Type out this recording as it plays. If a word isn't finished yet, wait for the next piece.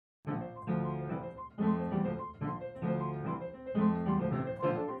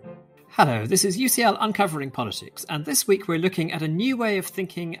Hello, this is UCL Uncovering Politics, and this week we're looking at a new way of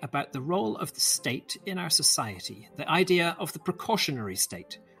thinking about the role of the state in our society, the idea of the precautionary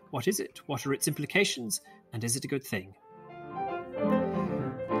state. What is it? What are its implications? And is it a good thing?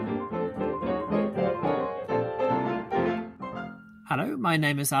 Hello, my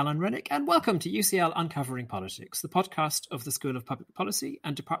name is Alan Rennick, and welcome to UCL Uncovering Politics, the podcast of the School of Public Policy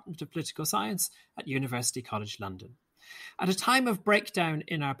and Department of Political Science at University College London. At a time of breakdown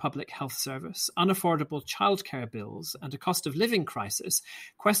in our public health service, unaffordable childcare bills, and a cost of living crisis,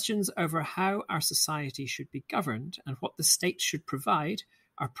 questions over how our society should be governed and what the state should provide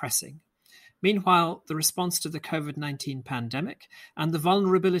are pressing. Meanwhile, the response to the COVID-19 pandemic and the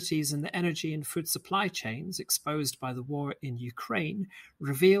vulnerabilities in the energy and food supply chains exposed by the war in Ukraine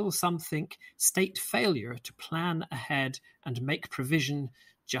reveal, some think, state failure to plan ahead and make provision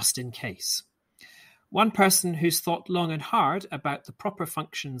just in case. One person who's thought long and hard about the proper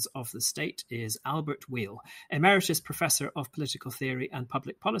functions of the state is Albert Wheel, Emeritus Professor of Political Theory and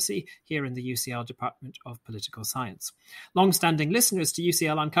Public Policy here in the UCL Department of Political Science. Long-standing listeners to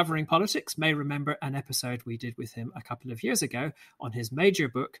UCL Uncovering Politics may remember an episode we did with him a couple of years ago on his major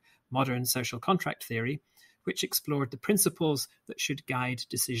book, Modern Social Contract Theory, which explored the principles that should guide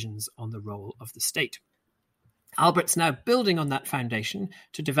decisions on the role of the state. Albert's now building on that foundation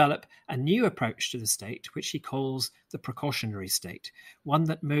to develop a new approach to the state, which he calls the precautionary state, one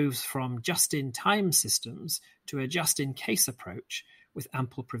that moves from just-in-time systems to a just-in-case approach with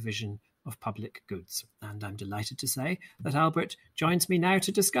ample provision of public goods. And I'm delighted to say that Albert joins me now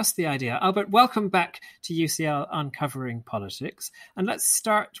to discuss the idea. Albert, welcome back to UCL Uncovering Politics. And let's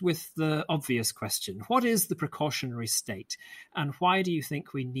start with the obvious question. What is the precautionary state, and why do you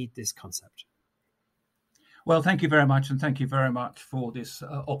think we need this concept? Well, thank you very much, and thank you very much for this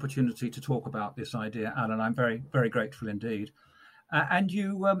opportunity to talk about this idea, Alan. I'm very, very grateful indeed. And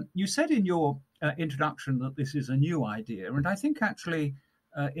you said in your introduction that this is a new idea, and I think actually,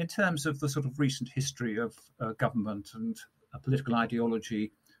 in terms of the sort of recent history of government and political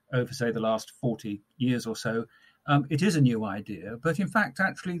ideology over, say, the last 40 years or so, it is a new idea. But in fact,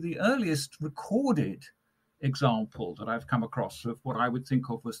 actually, the earliest recorded example that I've come across of what I would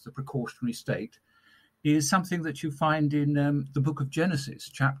think of as the precautionary state is something that you find in the book of Genesis,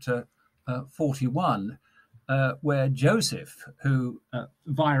 chapter 41, where Joseph, who,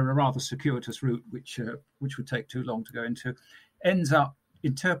 via a rather circuitous route, which would take too long to go into, ends up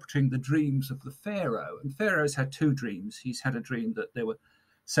interpreting the dreams of the Pharaoh. And Pharaoh's had two dreams. He's had a dream that there were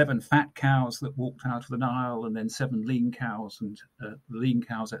 7 fat cows that walked out of the Nile, and then 7 lean cows, and the lean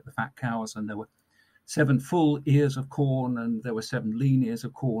cows ate the fat cows, and there were 7 full ears of corn, and there were 7 lean ears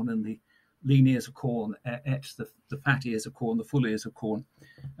of corn, and the lean ears of corn ate the fat ears of corn, the full ears of corn.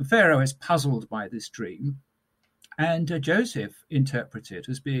 And Pharaoh is puzzled by this dream. And Joseph interprets it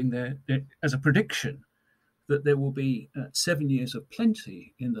as being as a prediction that there will be 7 years of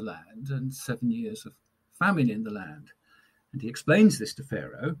plenty in the land and 7 years of famine in the land. And he explains this to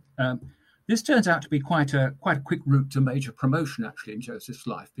Pharaoh. This turns out to be quite a quick route to major promotion, actually, in Joseph's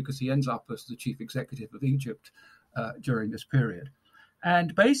life, because he ends up as the chief executive of Egypt during this period.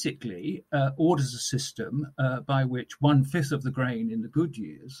 And basically orders a system by which 1/5 of the grain in the good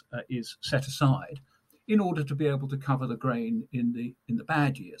years is set aside in order to be able to cover the grain in the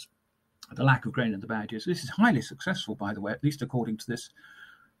bad years, the lack of grain in the bad years. This is highly successful, by the way, at least according to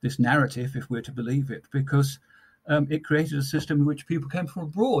this narrative, if we're to believe it, because it created a system in which people came from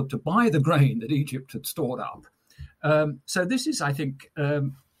abroad to buy the grain that Egypt had stored up. So this is, I think,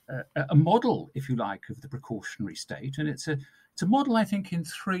 a model, if you like, of the precautionary state, and it's a model, I think, in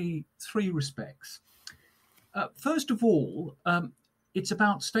three respects. First of all, it's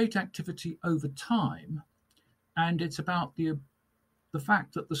about state activity over time, and it's about the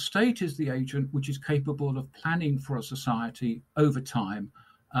fact that the state is the agent which is capable of planning for a society over time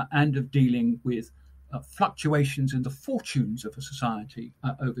and of dealing with fluctuations in the fortunes of a society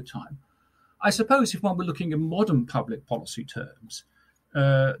over time. I suppose if one were looking in modern public policy terms,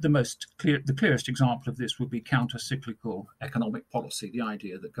 the clearest example of this would be counter-cyclical economic policy, the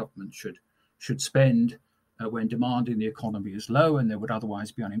idea that government should spend when demand in the economy is low and there would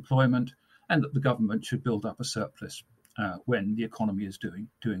otherwise be unemployment, and that the government should build up a surplus when the economy is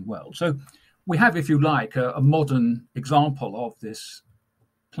doing well. So we have, if you like, a modern example of this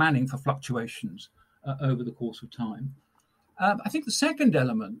planning for fluctuations over the course of time. I think the second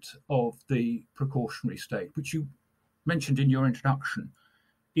element of the precautionary state, which you mentioned in your introduction,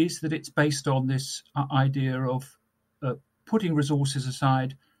 is that it's based on this idea of putting resources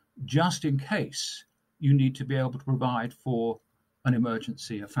aside just in case you need to be able to provide for an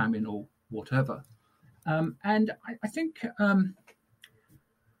emergency, a famine or whatever. And I think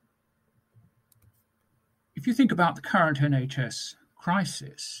if you think about the current NHS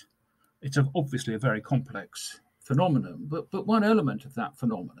crisis, it's obviously a very complex phenomenon, but one element of that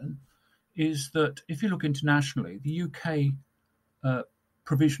phenomenon is that if you look internationally, the UK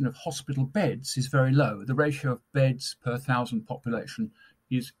provision of hospital beds is very low. The ratio of beds per 1,000 population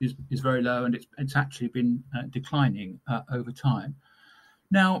is very low, and it's actually been declining over time.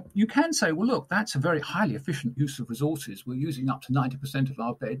 Now, you can say, well, look, that's a very highly efficient use of resources. We're using up to 90% of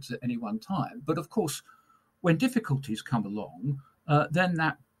our beds at any one time. But of course, when difficulties come along, then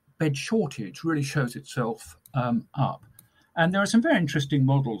that bed shortage really shows itself up. And there are some very interesting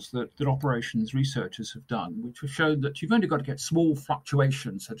models that operations researchers have done, which have shown that you've only got to get small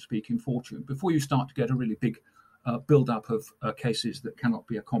fluctuations, so to speak, in fortune before you start to get a really big build-up of cases that cannot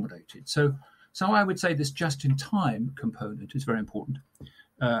be accommodated. So I would say this just-in-time component is very important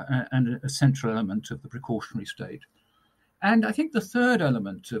and a central element of the precautionary state. And I think the third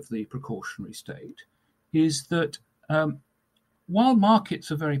element of the precautionary state is that while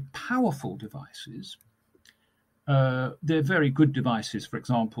markets are very powerful devices, they're very good devices, for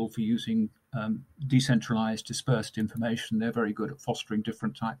example, for using decentralized, dispersed information. They're very good at fostering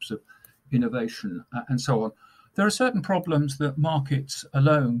different types of innovation and so on. There are certain problems that markets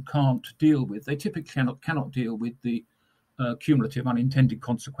alone can't deal with. They typically cannot deal with the cumulative unintended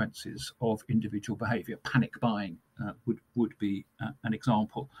consequences of individual behavior. Panic buying would be an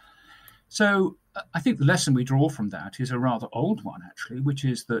example. So I think the lesson we draw from that is a rather old one, actually, which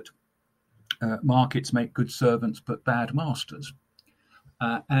is that markets make good servants but bad masters.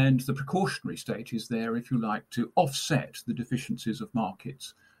 And the precautionary state is there, if you like, to offset the deficiencies of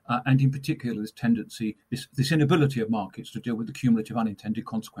markets, and in particular this tendency, this inability of markets to deal with the cumulative unintended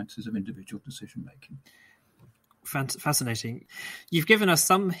consequences of individual decision-making. Fascinating. You've given us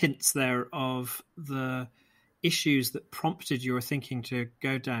some hints there of the issues that prompted your thinking to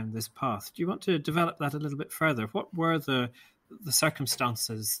go down this path. Do you want to develop that a little bit further? What were the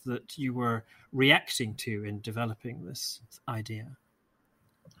circumstances that you were reacting to in developing this idea?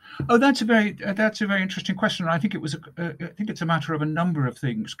 Oh, that's a very interesting question. I think it's a matter of a number of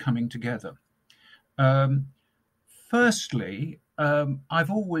things coming together. Firstly,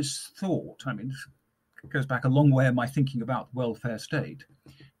 I've always thought, it goes back a long way in my thinking about the welfare state,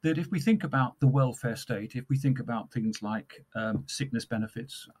 that if we think about the welfare state, if we think about things like sickness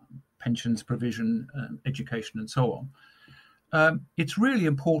benefits, pensions provision, education, and so on, it's really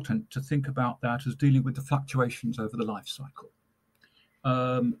important to think about that as dealing with the fluctuations over the life cycle.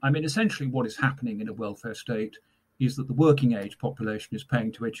 Essentially what is happening in a welfare state is that the working age population is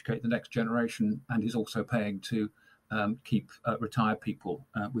paying to educate the next generation and is also paying to keep retired people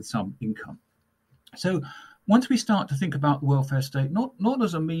with some income. So once we start to think about the welfare state, not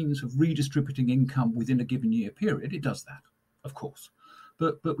as a means of redistributing income within a given year period, it does that, of course,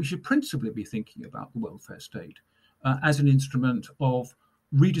 but we should principally be thinking about the welfare state as an instrument of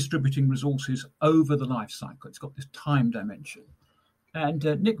redistributing resources over the life cycle. It's got this time dimension. And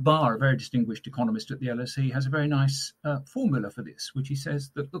Nick Barr, a very distinguished economist at the LSE, has a very nice formula for this, which he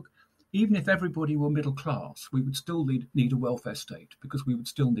says that, look, even if everybody were middle class, we would still need a welfare state because we would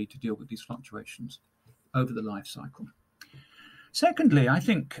still need to deal with these fluctuations over the life cycle. Secondly, I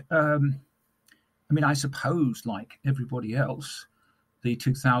think, I suppose, like everybody else, the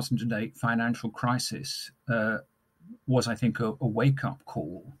 2008 financial crisis was, I think, a wake-up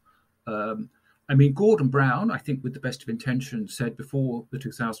call. Gordon Brown, I think with the best of intentions, said before the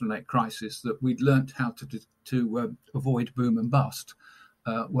 2008 crisis that we'd learnt how to avoid boom and bust.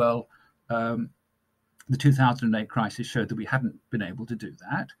 The 2008 crisis showed that we hadn't been able to do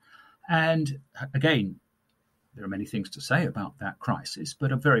that. And again, there are many things to say about that crisis,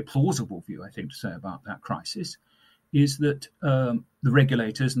 but a very plausible view, I think, to say about that crisis is that the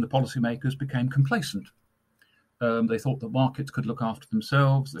regulators and the policymakers became complacent. They thought that markets could look after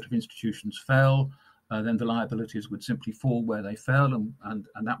themselves, that if institutions fell, then the liabilities would simply fall where they fell, and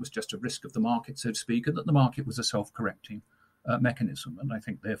that was just a risk of the market, so to speak, and that the market was a self-correcting mechanism. And I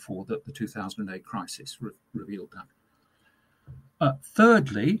think, therefore, that the 2008 crisis revealed that.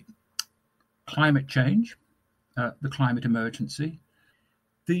 Thirdly, climate change, the climate emergency.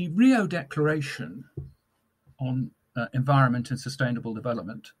 The Rio Declaration on Environment and Sustainable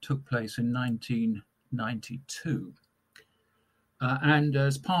Development took place in 1992. And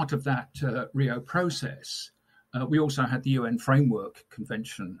as part of that Rio process, we also had the UN Framework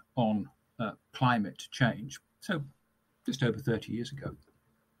Convention on Climate Change. So just over 30 years ago.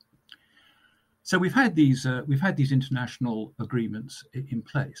 So we've had these international agreements in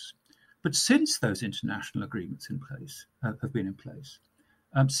place. But since those international agreements have been in place,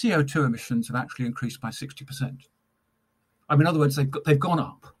 CO2 emissions have actually increased by 60%. In other words, they've gone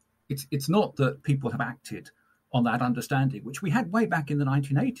up. it's not that people have acted on that understanding, which we had way back in the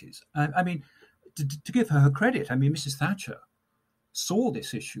 1980s. I mean, to give her credit, I mean, Mrs. Thatcher saw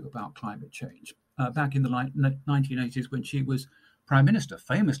this issue about climate change back in the 1980s when she was Prime Minister,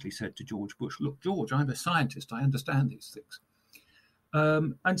 famously said to George Bush, "Look, George, I'm a scientist. I understand these things."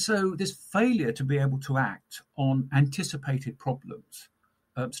 And so this failure to be able to act on anticipated problems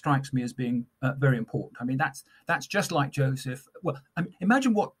strikes me as being very important. I mean, that's just like Joseph. Well, I mean,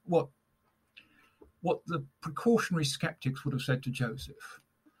 imagine what the precautionary skeptics would have said to Joseph.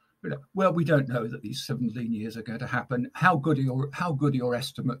 Well, we don't know that these 17 years are going to happen. How good are your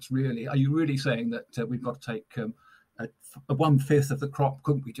estimates really? Are you really saying that we've got to take a 1/5 of the crop?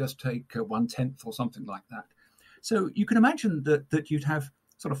 Couldn't we just take 1/10 or something like that? So you can imagine that you'd have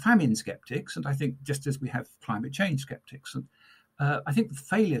sort of famine skeptics, and I think just as we have climate change skeptics, and I think the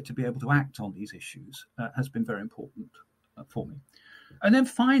failure to be able to act on these issues has been very important for me. And then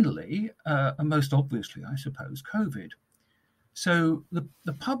finally, and most obviously, I suppose, COVID. So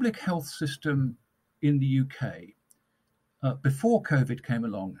the public health system in the UK, before COVID came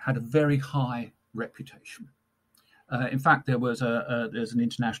along, had a very high reputation. In fact, there's an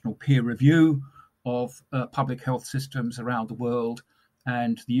international peer review of public health systems around the world,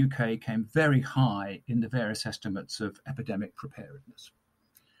 and the UK came very high in the various estimates of epidemic preparedness.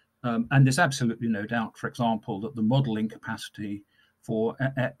 And there's absolutely no doubt, for example, that the modelling capacity for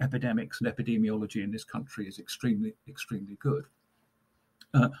epidemics and epidemiology in this country is extremely, extremely good.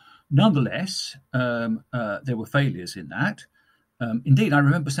 Nonetheless, there were failures in that. Indeed, I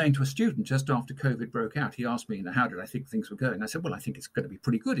remember saying to a student just after COVID broke out, he asked me, how did I think things were going? I said, well, I think it's going to be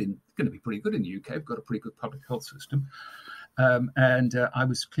pretty good in the UK. We've got a pretty good public health system. And I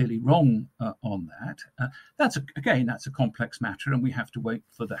was clearly wrong on that. That's a complex matter, and we have to wait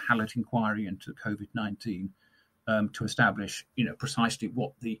for the Hallett inquiry into COVID-19 to establish, precisely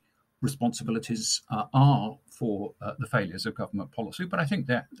what the responsibilities are for the failures of government policy. But I think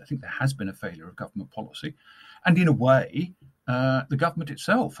there has been a failure of government policy, and in a way, the government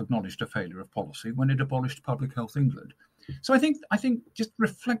itself acknowledged a failure of policy when it abolished Public Health England. So I think just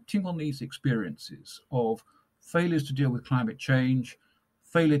reflecting on these experiences of failures to deal with climate change,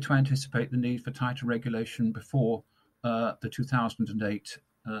 failure to anticipate the need for tighter regulation before the 2008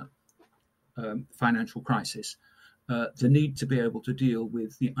 financial crisis, the need to be able to deal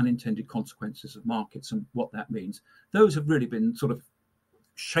with the unintended consequences of markets and what that means. Those have really been sort of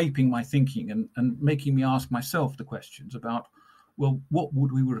shaping my thinking and making me ask myself the questions about, well, what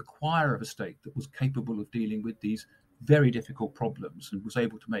would we require of a state that was capable of dealing with these very difficult problems and was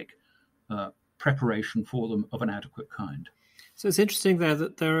able to make preparation for them of an adequate kind. So it's interesting there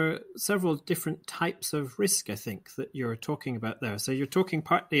that there are several different types of risk, I think, that you're talking about there. So you're talking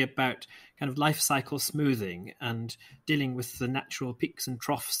partly about kind of life cycle smoothing and dealing with the natural peaks and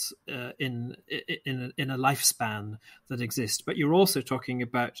troughs in a lifespan that exist. But you're also talking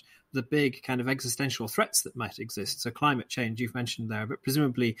about the big kind of existential threats that might exist. So climate change, you've mentioned there, but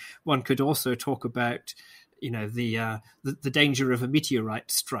presumably one could also talk about the danger of a meteorite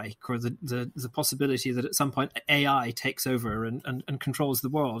strike, or the possibility that at some point AI takes over and controls the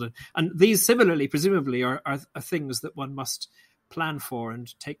world. And these similarly, presumably, are things that one must plan for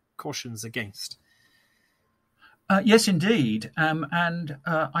and take cautions against. Yes, indeed. And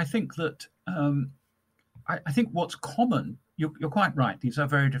I think that I think what's common, you're quite right, these are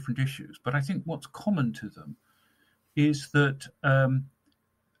very different issues, but I think what's common to them is that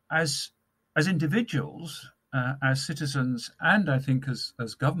as individuals, as citizens, and I think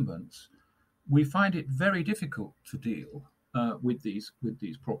as governments, we find it very difficult to deal with these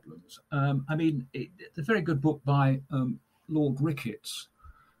problems. I mean, it's a very good book by Lord Ricketts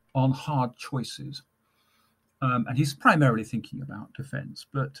on hard choices, and he's primarily thinking about defence.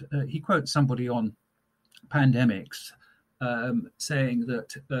 But he quotes somebody on pandemics saying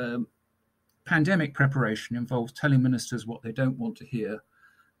that pandemic preparation involves telling ministers what they don't want to hear,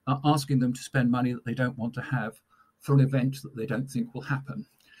 asking them to spend money that they don't want to have for an event that they don't think will happen.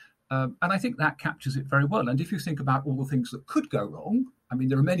 And I think that captures it very well. And if you think about all the things that could go wrong, I mean,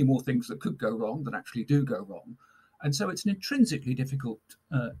 there are many more things that could go wrong than actually do go wrong. And so it's an intrinsically difficult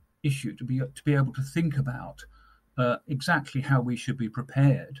issue to be able to think about exactly how we should be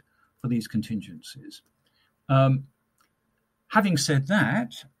prepared for these contingencies. Having said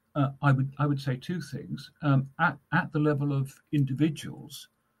that, I would say two things. At the level of individuals,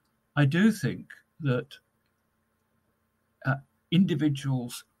 I do think that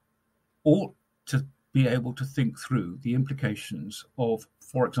individuals ought to be able to think through the implications of,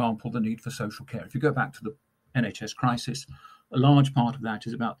 for example, the need for social care. If you go back to the NHS crisis, a large part of that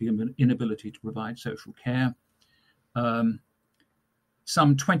is about the inability to provide social care.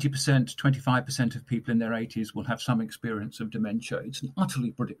 some 20%, 25% of people in their 80s will have some experience of dementia. It's an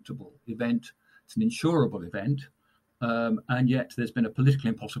utterly predictable event. It's an insurable event. And yet there's been a political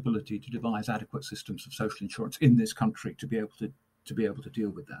impossibility to devise adequate systems of social insurance in this country to be able to deal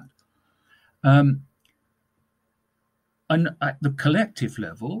with that. And at the collective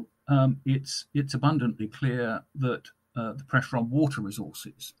level, it's abundantly clear that the pressure on water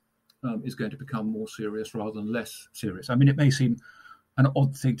resources is going to become more serious rather than less serious. I mean, it may seem an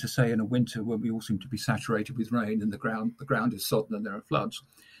odd thing to say in a winter when we all seem to be saturated with rain and the ground is sodden and there are floods.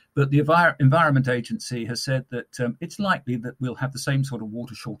 But the Environment Agency has said that it's likely that we'll have the same sort of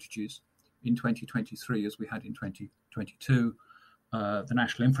water shortages in 2023 as we had in 2022. The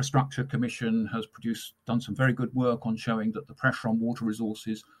National Infrastructure Commission has done some very good work on showing that the pressure on water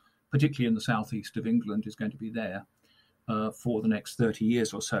resources, particularly in the southeast of England, is going to be there for the next 30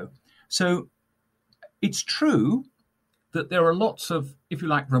 years or so. So it's true that there are lots of, if you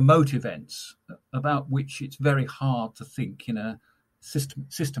like, remote events about which it's very hard to think in a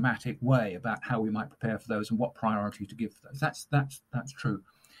systematic way about how we might prepare for those and what priority to give those. That's true.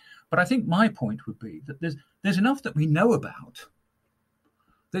 But I think my point would be that there's enough that we know about.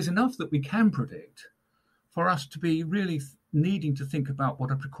 There's enough that we can predict for us to be really needing to think about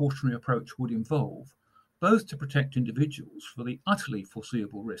what a precautionary approach would involve, both to protect individuals for the utterly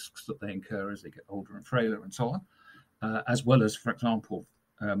foreseeable risks that they incur as they get older and frailer and so on, as well as, for example,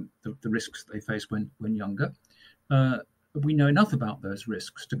 the risks they face when younger. We know enough about those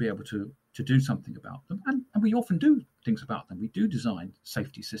risks to be able to do something about them. And we often do things about them. We do design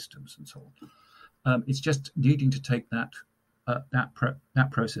safety systems and so on. It's just needing to take that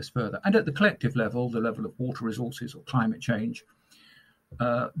process further. And at the collective level, the level of water resources or climate change,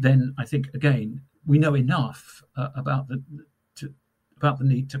 then I think, again, we know enough about the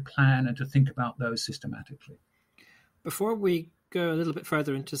need to plan and to think about those systematically. Before we go a little bit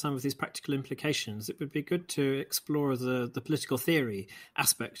further into some of these practical implications, it would be good to explore the political theory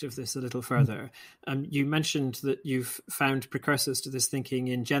aspect of this a little further. You mentioned that you've found precursors to this thinking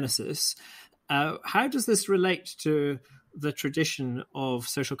in Genesis. How does this relate to the tradition of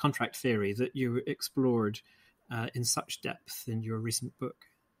social contract theory that you explored in such depth in your recent book?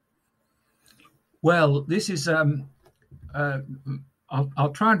 Well, this is I'll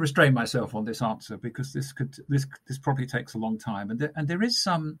try and restrain myself on this answer because this probably takes a long time, and there is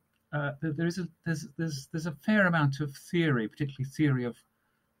some there's a fair amount of theory, particularly theory of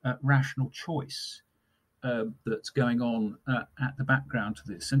rational choice, that's going on at the background to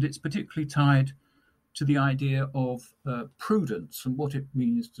this, and it's particularly tied to the idea of prudence and what it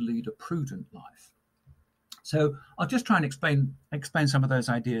means to lead a prudent life. So I'll just try and explain some of those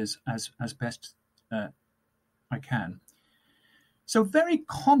ideas as best I can. So very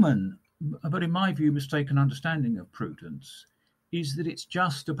common, but in my view, mistaken understanding of prudence is that it's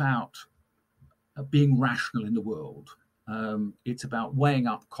just about being rational in the world. It's about weighing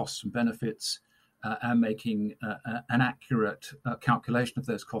up costs and benefits and making an accurate calculation of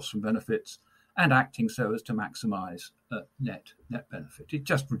those costs and benefits and acting so as to maximize net benefit. It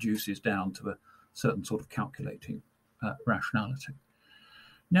just reduces down to a certain sort of calculating rationality.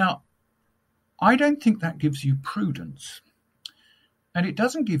 Now, I don't think that gives you prudence. And it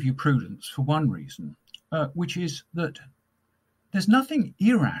doesn't give you prudence for one reason, which is that there's nothing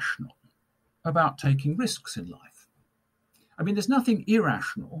irrational about taking risks in life. I mean, there's nothing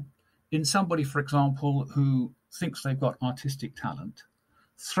irrational in somebody, for example, who thinks they've got artistic talent,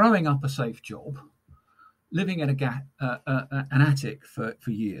 throwing up a safe job, living in an attic for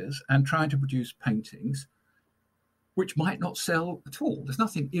years and trying to produce paintings which might not sell at all. There's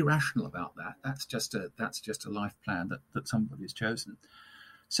nothing irrational about that. That's just a life plan that somebody's chosen.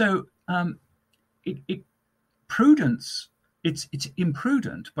 So prudence, it's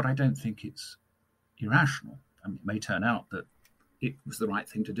imprudent, but I don't think it's irrational. I mean, it may turn out that it was the right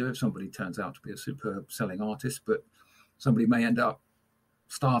thing to do if somebody turns out to be a superb selling artist, but somebody may end up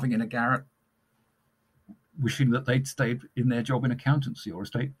starving in a garret, wishing that they'd stayed in their job in accountancy or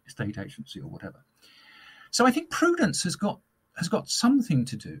estate agency or whatever. So I think prudence has got something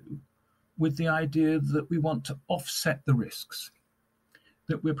to do with the idea that we want to offset the risks,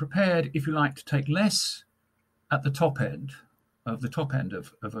 that we're prepared, if you like, to take less at the top end of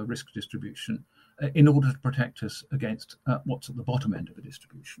a risk distribution in order to protect us against what's at the bottom end of a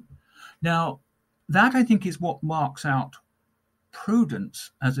distribution. Now, that I think is what marks out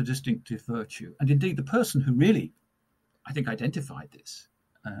prudence as a distinctive virtue. And indeed, the person who really, I think, identified this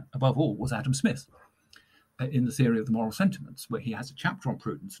above all was Adam Smith, in the theory of the moral sentiments, where he has a chapter on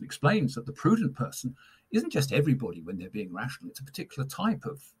prudence and explains that the prudent person isn't just everybody when they're being rational, it's a particular type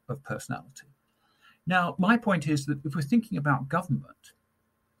of personality. Now, my point is that if we're thinking about government,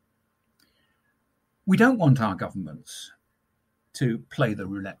 We don't want our governments to play the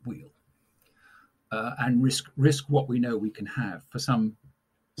roulette wheel and risk what we know we can have for some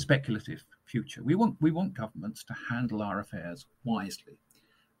speculative future. We want governments to handle our affairs wisely.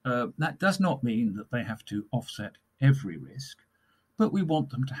 That does not mean that they have to offset every risk, but we want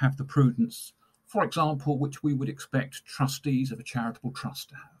them to have the prudence, for example, which we would expect trustees of a charitable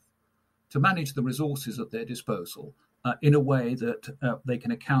trust to have, to manage the resources at their disposal in a way that they can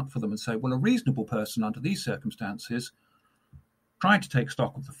account for them and say, well, a reasonable person under these circumstances, trying to take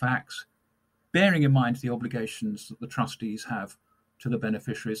stock of the facts, bearing in mind the obligations that the trustees have to the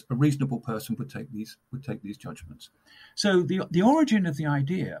beneficiaries, a reasonable person would take these judgments. So the origin of the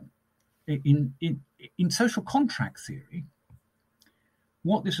idea in social contract theory,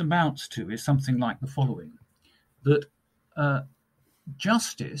 what this amounts to is something like the following: that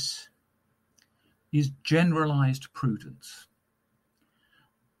justice is generalized prudence.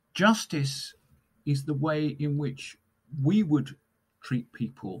 Justice is the way in which we would treat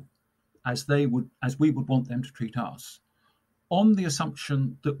people as we would want them to treat us, on the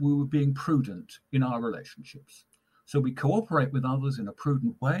assumption that we were being prudent in our relationships. So we cooperate with others in a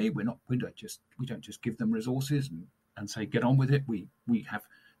prudent way. We don't just give them resources and say, get on with it. We have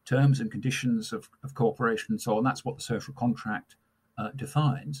terms and conditions of cooperation and so on. That's what the social contract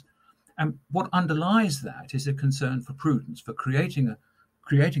defines. And what underlies that is a concern for prudence, for creating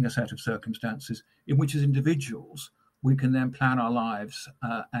a set of circumstances in which, as individuals, we can then plan our lives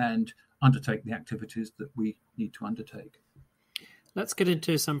and undertake the activities that we need to undertake. Let's get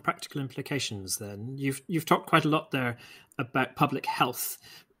into some practical implications then. You've talked quite a lot there about public health,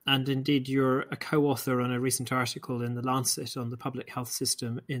 and indeed you're a co-author on a recent article in The Lancet on the public health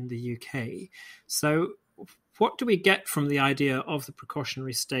system in the UK. So what do we get from the idea of the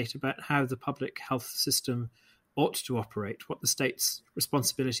precautionary state about how the public health system ought to operate, what the state's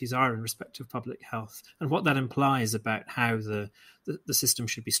responsibilities are in respect of public health, and what that implies about how the system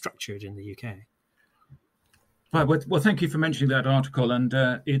should be structured in the UK? Right, well, thank you for mentioning that article, and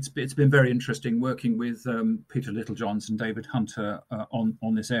it's been very interesting working with Peter Littlejohns and David Hunter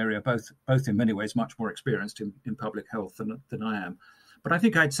on this area, both in many ways much more experienced in public health than I am. But I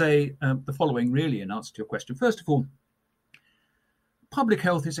think I'd say the following, really, in answer to your question. First of all, public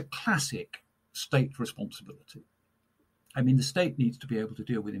health is a classic state responsibility. I mean, the state needs to be able to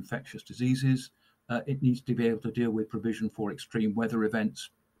deal with infectious diseases. It needs to be able to deal with provision for extreme weather events.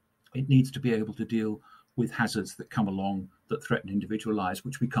 It needs to be able to deal with hazards that come along that threaten individual lives,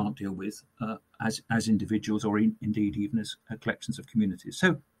 which we can't deal with as individuals or indeed even as collections of communities.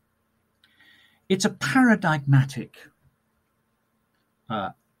 So it's a paradigmatic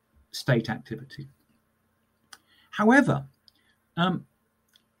state activity. However,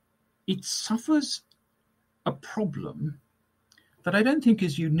 it suffers a problem that I don't think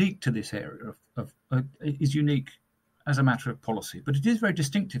is unique to this area is unique as a matter of policy, but it is very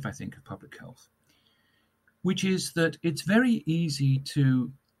distinctive, I think, of public health, which is that it's very easy to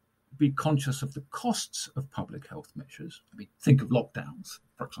be conscious of the costs of public health measures. I mean, think of lockdowns,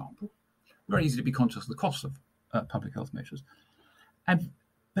 for example. Very easy to be conscious of the costs of public health measures,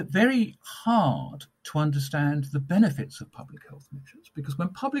 but very hard to understand the benefits of public health measures, because when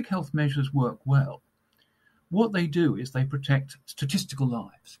public health measures work well, what they do is they protect statistical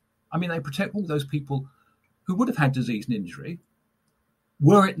lives. I mean, they protect all those people who would have had disease and injury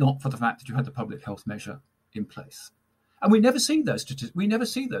were it not for the fact that you had the public health measure in place. And we never see those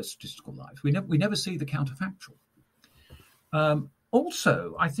statistical lives. We never see the counterfactual.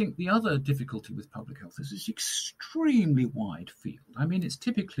 Also, I think the other difficulty with public health is it's extremely wide field. I mean, it's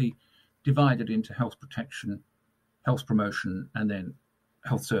typically divided into health protection, health promotion, and then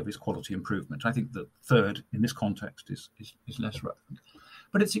health service quality improvement. I think the third in this context is less relevant.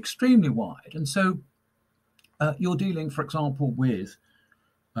 But it's extremely wide. And so you're dealing, for example, with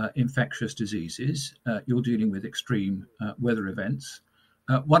infectious diseases. You're dealing with extreme weather events.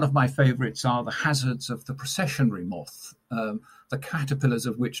 One of my favourites are the hazards of the processionary moth, the caterpillars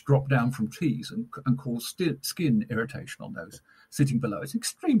of which drop down from trees and cause skin irritation on those sitting below. It's an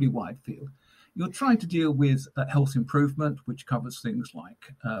extremely wide field. You're trying to deal with health improvement, which covers things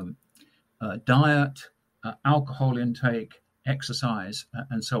like diet, alcohol intake, exercise,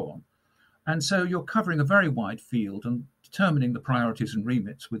 and so on. And so you're covering a very wide field, and determining the priorities and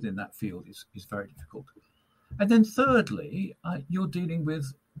remits within that field is very difficult. And then thirdly, you're dealing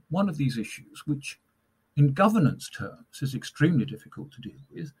with one of these issues, which in governance terms is extremely difficult to deal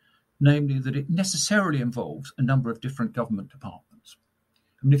with, namely that it necessarily involves a number of different government departments.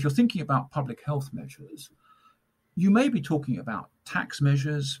 I mean, if you're thinking about public health measures, you may be talking about tax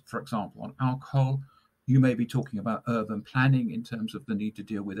measures, for example, on alcohol. You may be talking about urban planning in terms of the need to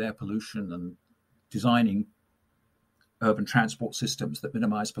deal with air pollution and designing urban transport systems that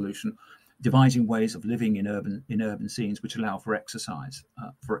minimise pollution, devising ways of living in urban scenes which allow for exercise,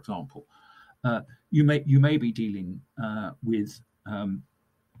 for example. You may be dealing with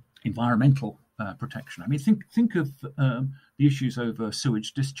environmental protection. I mean, think of the issues over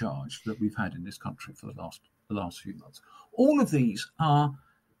sewage discharge that we've had in this country for the last few months. All of these are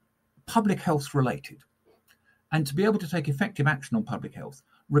public health related, and to be able to take effective action on public health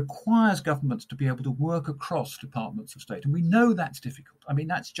requires governments to be able to work across departments of state, and we know that's difficult. I mean,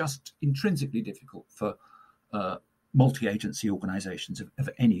 that's just intrinsically difficult for multi-agency organisations of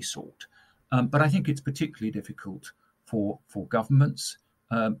any sort. But I think it's particularly difficult for governments.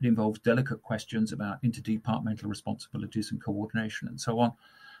 It involves delicate questions about interdepartmental responsibilities and coordination and so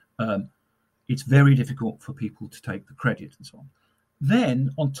on. It's very difficult for people to take the credit and so on. Then,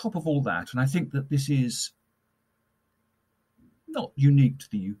 on top of all that, and I think that this is not unique to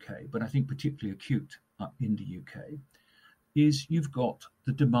the UK, but I think particularly acute in the UK, is you've got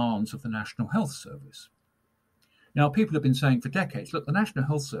the demands of the National Health Service. Now, people have been saying for decades, look, the National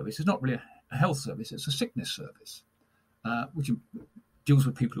Health Service is not really a health service, it's a sickness service, which deals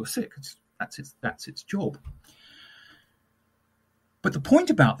with people who are sick. That's its job. But the point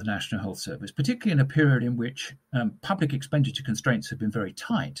about the National Health Service, particularly in a period in which public expenditure constraints have been very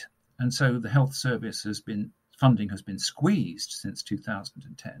tight, and so the health service funding has been squeezed since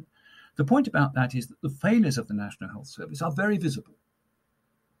 2010, the point about that is that the failures of the National Health Service are very visible.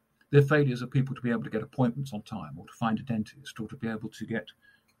 They're failures of people to be able to get appointments on time, or to find a dentist, or to be able to get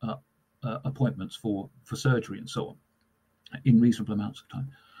appointments for surgery and so on in reasonable amounts of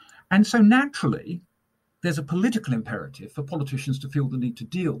time. And so naturally, there's a political imperative for politicians to feel the need to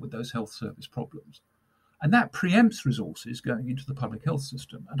deal with those health service problems. And that preempts resources going into the public health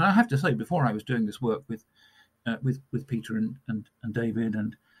system. And I have to say, before I was doing this work with Peter and David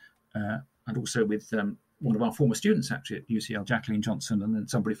and also with one of our former students actually at UCL, Jacqueline Johnson, and then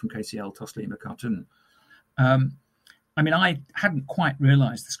somebody from KCL, Toslima Khartoum. I mean, I hadn't quite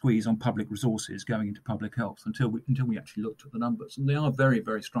realised the squeeze on public resources going into public health until we actually looked at the numbers. And they are very,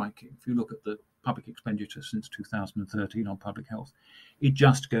 very striking. If you look at the public expenditure since 2013 on public health, it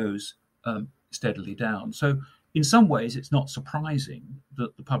just goes steadily down. So in some ways, it's not surprising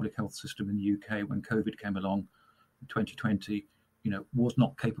that the public health system in the UK, when COVID came along in 2020, was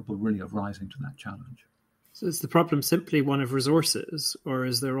not capable really of rising to that challenge. So is the problem simply one of resources, or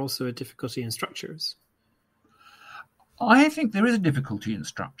is there also a difficulty in structures? I think there is a difficulty in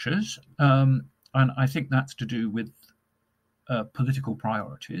structures, and I think that's to do with political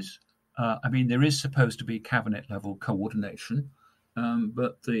priorities. I mean, there is supposed to be cabinet-level coordination,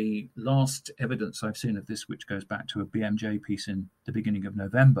 but the last evidence I've seen of this, which goes back to a BMJ piece in the beginning of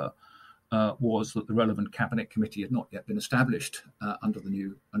November, was that the relevant cabinet committee had not yet been established under the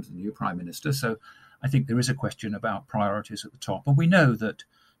new Prime Minister. So I think there is a question about priorities at the top. And we know that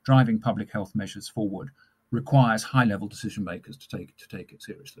driving public health measures forward requires high-level decision makers to take it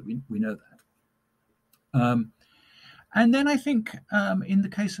seriously. We know that. And then I think in the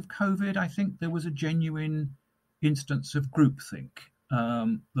case of COVID, I think there was a genuine instance of groupthink,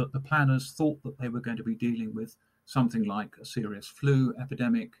 that the planners thought that they were going to be dealing with something like a serious flu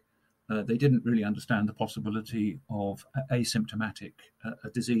epidemic. They didn't really understand the possibility of a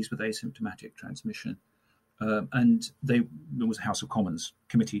disease with asymptomatic transmission. And there was a House of Commons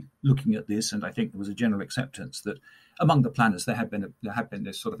committee looking at this, and I think there was a general acceptance that among the planners there had been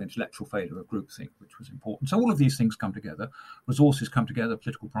this sort of intellectual failure of groupthink, which was important. So all of these things come together: resources come together,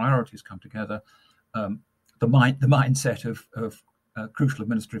 political priorities come together, the mindset of crucial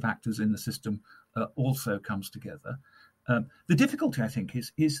administrative actors in the system also comes together. The difficulty, I think,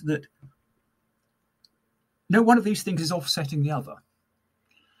 is that no one of these things is offsetting the other.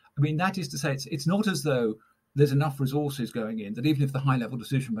 I mean, that is to say, it's not as though there's enough resources going in that even if the high-level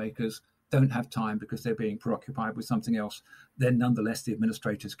decision makers don't have time because they're being preoccupied with something else, then nonetheless the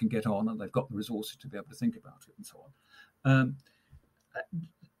administrators can get on and they've got the resources to be able to think about it and so on.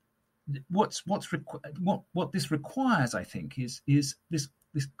 What this requires, I think, is this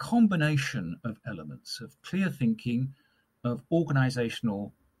combination of elements of clear thinking, of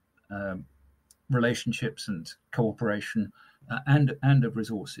organisational relationships and cooperation, and of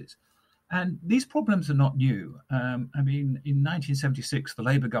resources. And these problems are not new. I mean, in 1976, the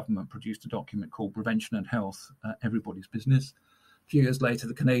Labour government produced a document called Prevention and Health, Everybody's Business. A few years later,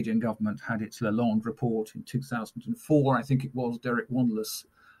 the Canadian government had its Lalonde report. In 2004, I think it was, Derek Wanless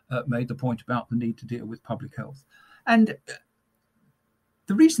made the point about the need to deal with public health. And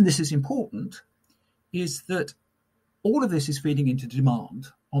the reason this is important is that all of this is feeding into demand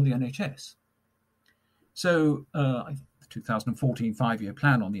on the NHS. So the 2014 five-year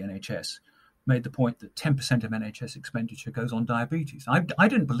plan on the NHS made the point that 10% of NHS expenditure goes on diabetes. I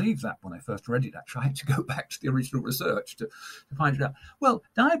didn't believe that when I first read it, actually. I had to go back to the original research to find it out. Well,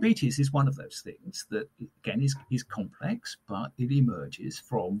 diabetes is one of those things that, again, is complex, but it emerges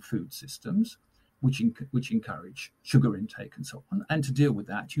from food systems which encourage sugar intake and so on. And to deal with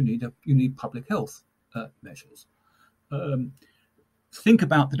that, you need public health measures. Think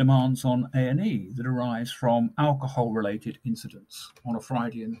about the demands on A&E that arise from alcohol-related incidents on a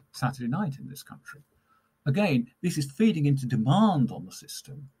Friday and Saturday night in this country. Again, this is feeding into demand on the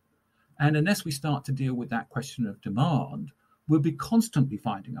system. And unless we start to deal with that question of demand, we'll be constantly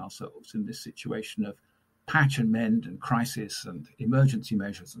finding ourselves in this situation of patch and mend and crisis and emergency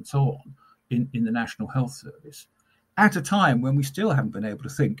measures and so on in the National Health Service at a time when we still haven't been able to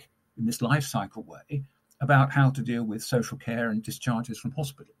think in this life cycle way about how to deal with social care and discharges from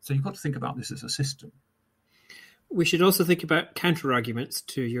hospital. So you've got to think about this as a system. We should also think about counter-arguments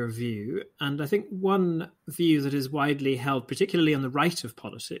to your view. And I think one view that is widely held, particularly on the right of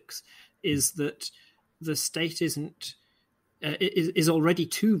politics, is that the state is already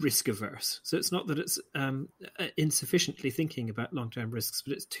too risk averse. So it's not that it's insufficiently thinking about long-term risks,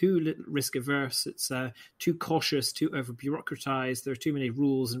 but it's too risk averse. It's too cautious, too over bureaucratized. There are too many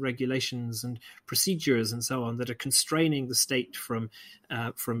rules and regulations and procedures and so on that are constraining the state from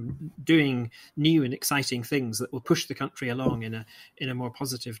doing new and exciting things that will push the country along in a more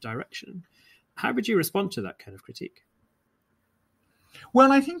positive direction. How would you respond to that kind of critique?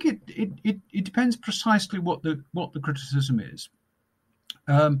 Well, I think it depends precisely what the criticism is.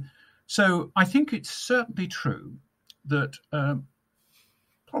 So I think it's certainly true that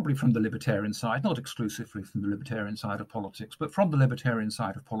probably from the libertarian side, not exclusively from the libertarian side of politics, but from the libertarian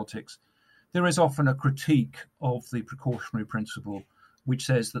side of politics, there is often a critique of the precautionary principle, which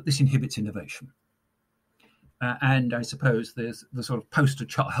says that this inhibits innovation. And I suppose there's the sort of poster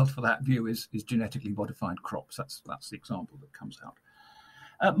child for that view is genetically modified crops. That's the example that comes out.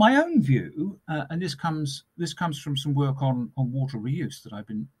 My own view, and this comes from some work on water reuse that I've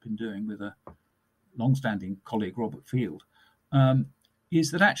been doing with a long-standing colleague, Robert Field,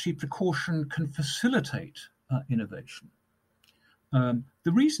 is that actually precaution can facilitate innovation.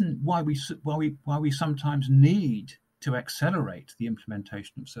 The reason why we sometimes need to accelerate the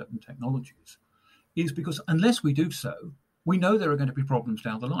implementation of certain technologies is because unless we do so, we know there are going to be problems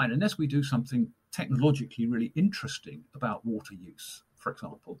down the line. Unless we do something technologically really interesting about water use, for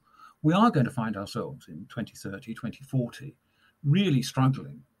example, we are going to find ourselves in 2030, 2040, really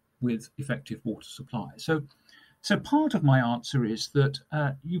struggling with effective water supply. So part of my answer is that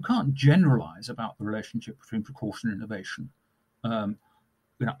you can't generalize about the relationship between precaution and innovation.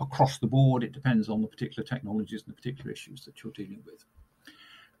 Across the board, it depends on the particular technologies and the particular issues that you're dealing with.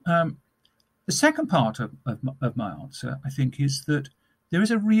 The second part of my answer, I think, is that there is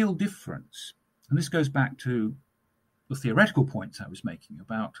a real difference. And this goes back to the theoretical points I was making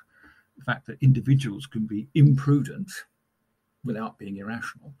about the fact that individuals can be imprudent without being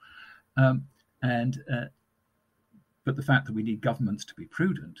irrational. But the fact that we need governments to be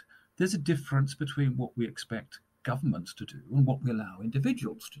prudent, there's a difference between what we expect governments to do and what we allow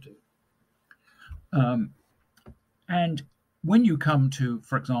individuals to do. And when you come to,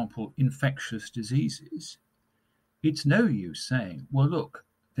 for example, infectious diseases, it's no use saying, well, look,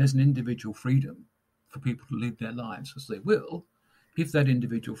 there's an individual freedom for people to live their lives as they will, if that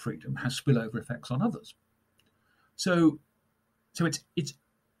individual freedom has spillover effects on others. So it's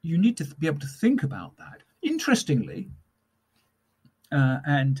you need to be able to think about that. Interestingly,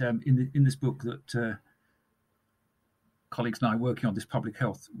 in this book that colleagues and I are working on, this public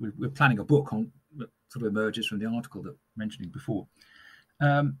health, we're planning a book on that sort of emerges from the article that I mentioned before.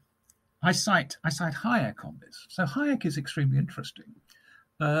 I cite Hayek on this. So Hayek is extremely interesting.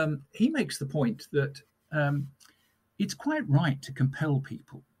 He makes the point that it's quite right to compel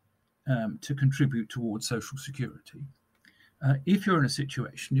people to contribute towards social security if you're in a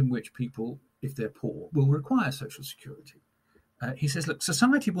situation in which people, if they're poor, will require social security. He says, look,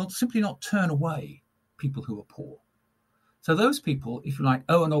 society will simply not turn away people who are poor. So those people, if you like,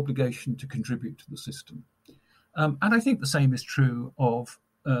 owe an obligation to contribute to the system. And I think the same is true of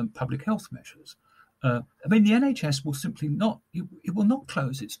public health measures. The NHS will simply not, it will not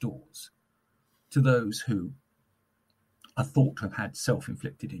close its doors to those who are thought to have had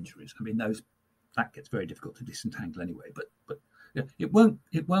self-inflicted injuries. That gets very difficult to disentangle anyway, but it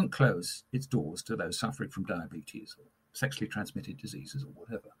won't close its doors to those suffering from diabetes or sexually transmitted diseases or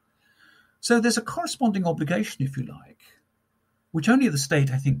whatever. So there's a corresponding obligation, if you like, which only the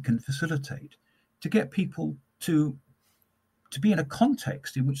state, I think, can facilitate, to get people to be in a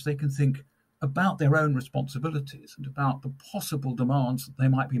context in which they can think, about their own responsibilities and about the possible demands that they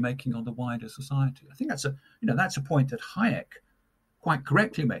might be making on the wider society. I think that's a point that Hayek quite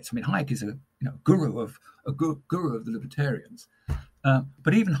correctly makes. I mean, Hayek is a guru of the libertarians,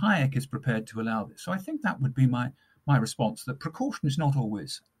 but even Hayek is prepared to allow this. So I think that would be my response: that precaution is not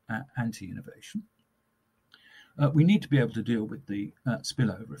always anti-innovation. We need to be able to deal with the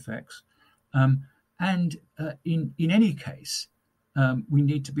spillover effects, and in any case, we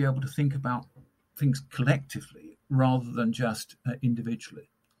need to be able to think about things collectively rather than just individually.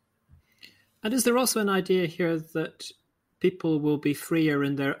 And is there also an idea here that people will be freer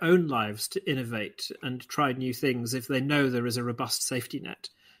in their own lives to innovate and try new things if they know there is a robust safety net,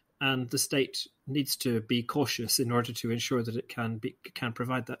 and the state needs to be cautious in order to ensure that it can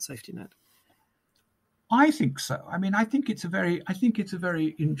provide that safety net? I think so. I mean, I think it's a very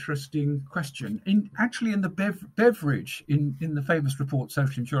interesting question. In the Beveridge in the famous report,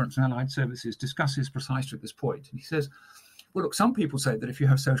 Social Insurance and Allied Services, discusses precisely this point. And he says, well, look, some people say that if you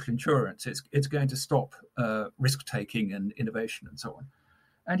have social insurance, it's going to stop risk taking and innovation and so on.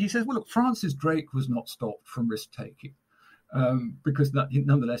 And he says, well, look, Francis Drake was not stopped from risk taking because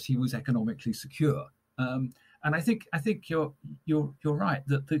nonetheless he was economically secure. And I think you're right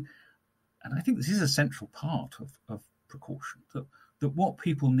and I think this is a central part of precaution, that what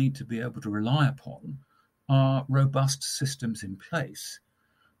people need to be able to rely upon are robust systems in place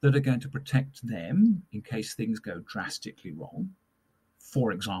that are going to protect them in case things go drastically wrong.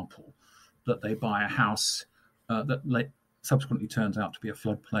 For example, that they buy a house that subsequently turns out to be a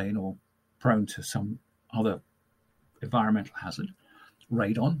floodplain or prone to some other environmental hazard,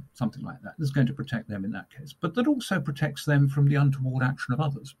 radon, something like that. That's going to protect them in that case, but that also protects them from the untoward action of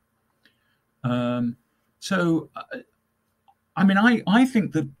others. I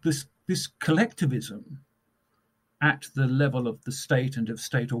think that this collectivism at the level of the state and of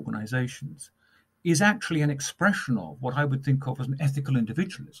state organizations is actually an expression of what I would think of as an ethical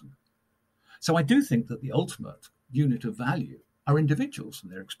individualism. So I do think that the ultimate unit of value are individuals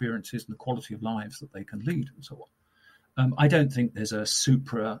and their experiences and the quality of lives that they can lead and so on. I don't think there's a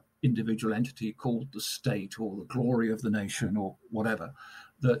supra-individual entity called the state or the glory of the nation or whatever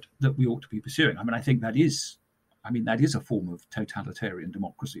that we ought to be pursuing. I mean, I think that is a form of totalitarian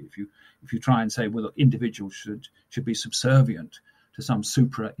democracy. If you try and say, well, look, individuals should be subservient to some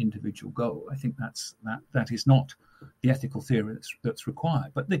supra-individual goal, I think that is not the ethical theory that's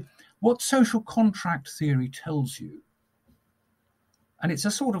required. But what social contract theory tells you, and it's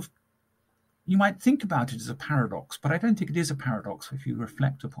a sort of, you might think about it as a paradox, but I don't think it is a paradox if you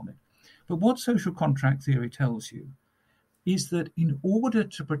reflect upon it. But what social contract theory tells you is that in order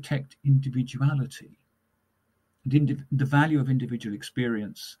to protect individuality, the value of individual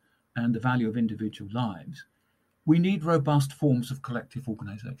experience and the value of individual lives, we need robust forms of collective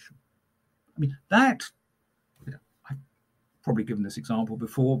organization. I mean, I've probably given this example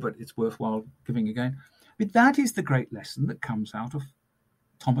before, but it's worthwhile giving again. I mean, that is the great lesson that comes out of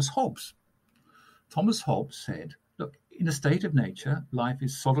Thomas Hobbes. Thomas Hobbes said, look, in a state of nature, life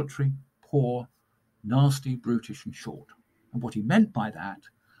is solitary, poor, nasty, brutish, and short. And what he meant by that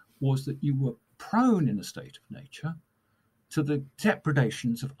was that you were prone in a state of nature to the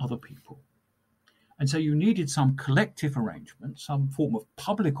depredations of other people. And so you needed some collective arrangement, some form of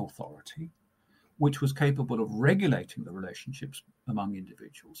public authority, which was capable of regulating the relationships among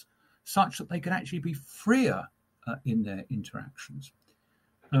individuals, such that they could actually be freer in their interactions.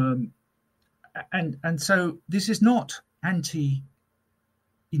 And so this is not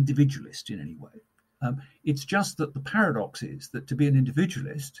anti-individualist in any way. It's just that the paradox is that to be an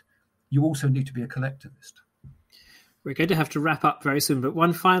individualist, you also need to be a collectivist. We're going to have to wrap up very soon, but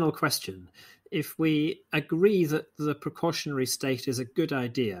one final question. If we agree that the precautionary state is a good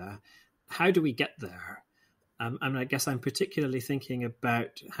idea, how do we get there? And I guess I'm particularly thinking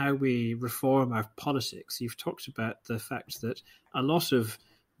about how we reform our politics. You've talked about the fact that a lot of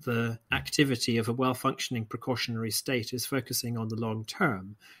the activity of a well-functioning precautionary state is focusing on the long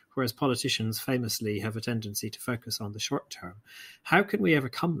term, whereas politicians famously have a tendency to focus on the short term. How can we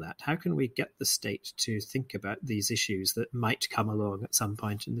overcome that? How can we get the state to think about these issues that might come along at some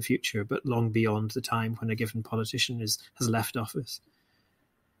point in the future, but long beyond the time when a given politician has left office?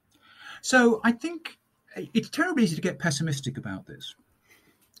 So I think it's terribly easy to get pessimistic about this.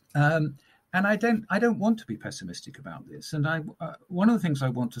 And I don't want to be pessimistic about this. And one of the things I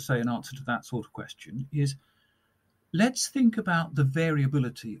want to say in answer to that sort of question is, let's think about the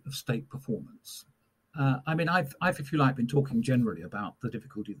variability of state performance. I've, if you like, been talking generally about the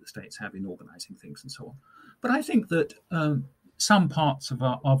difficulty that states have in organising things and so on. But I think that some parts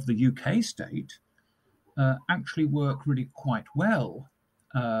of the UK state actually work really quite well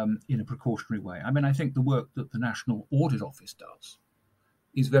in a precautionary way. I mean, I think the work that the National Audit Office does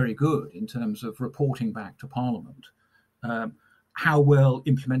is very good in terms of reporting back to Parliament how well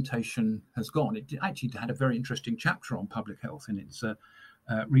implementation has gone. It actually had a very interesting chapter on public health in its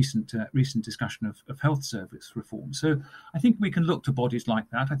recent discussion of health service reform. So I think we can look to bodies like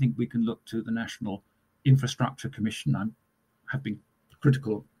that. I think we can look to the National Infrastructure Commission. I have been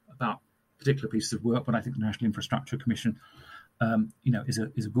critical about particular pieces of work, but I think the National Infrastructure Commission, is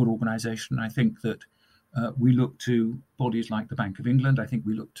a good organisation. I think that we look to bodies like the Bank of England. I think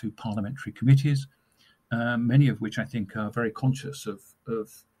we look to parliamentary committees, many of which I think are very conscious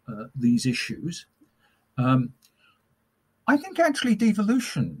of these issues. I think actually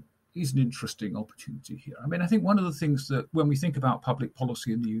devolution is an interesting opportunity here. I mean, I think one of the things that when we think about public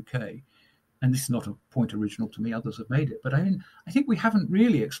policy in the UK, and this is not a point original to me, others have made it, but I think we haven't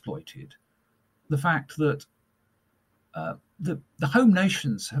really exploited the fact that the home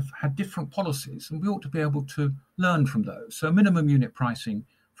nations have had different policies, and we ought to be able to learn from those. So minimum unit pricing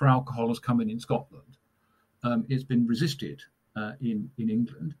for alcohol has come in Scotland. It's been resisted in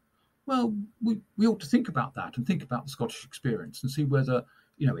England. Well, we ought to think about that and think about the Scottish experience and see whether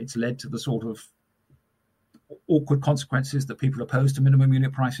it's led to the sort of awkward consequences that people opposed to minimum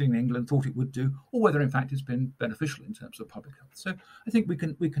unit pricing in England thought it would do, or whether in fact it's been beneficial in terms of public health. So I think we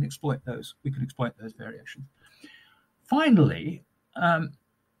can exploit those. We can exploit those variations. Finally,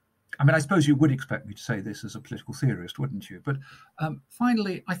 I suppose you would expect me to say this as a political theorist, wouldn't you? But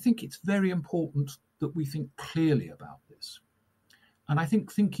finally, I think it's very important that we think clearly about this. And I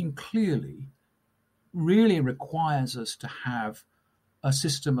think thinking clearly really requires us to have a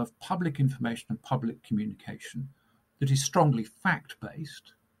system of public information and public communication that is strongly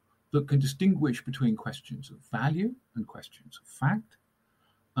fact-based, that can distinguish between questions of value and questions of fact,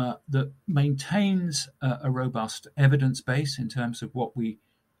 that maintains a robust evidence base in terms of what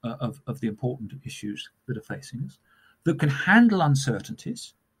of the important issues that are facing us, that can handle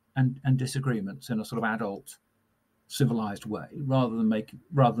uncertainties and disagreements in a sort of adult, civilized way, rather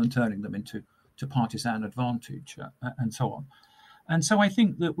than turning them into partisan advantage and so on. And so I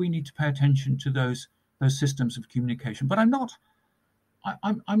think that we need to pay attention to those systems of communication. But I'm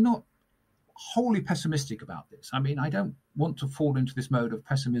not wholly pessimistic about this. I mean, I don't want to fall into this mode of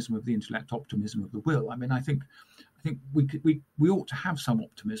pessimism of the intellect, optimism of the will. I mean, I think we ought to have some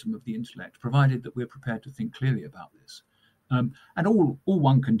optimism of the intellect, provided that we're prepared to think clearly about this. And all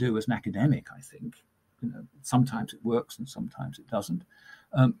one can do as an academic, I think, sometimes it works and sometimes it doesn't,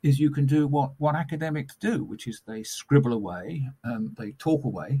 is you can do what academics do, which is they scribble away, they talk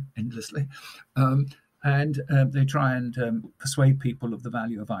away endlessly, and they try and persuade people of the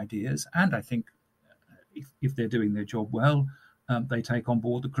value of ideas. And I think if they're doing their job well, they take on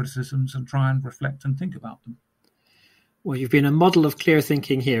board the criticisms and try and reflect and think about them. Well, you've been a model of clear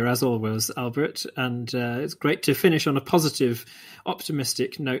thinking here, as always, Albert, and it's great to finish on a positive,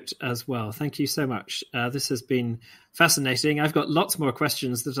 optimistic note as well. Thank you so much. This has been fascinating. I've got lots more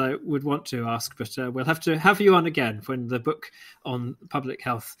questions that I would want to ask, but we'll have to have you on again when the book on public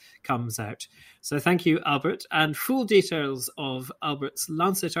health comes out. So thank you, Albert. And full details of Albert's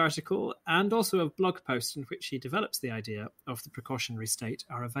Lancet article and also a blog post in which he develops the idea of the precautionary state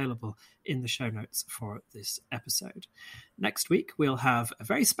are available in the show notes for this episode. Next week, we'll have a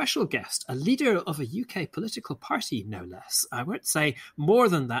very special guest, a leader of a UK political party, no less. I won't say more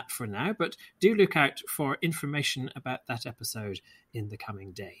than that for now, but do look out for information about that episode in the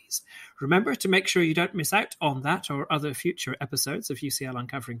coming days. Remember to make sure you don't miss out on that or other future episodes of UCL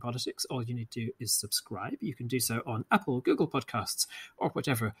Uncovering Politics. All you need to do is subscribe. You can do so on Apple, Google Podcasts, or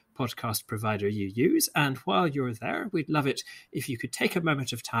whatever podcast provider you use. And while you're there, we'd love it if you could take a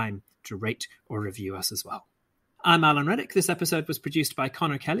moment of time to rate or review us as well. I'm Alan Rennick. This episode was produced by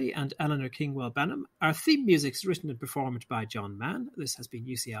Connor Kelly and Eleanor Kingwell-Benham. Our theme music is written and performed by John Mann. This has been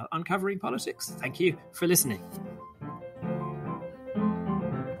UCL Uncovering Politics. Thank you for listening.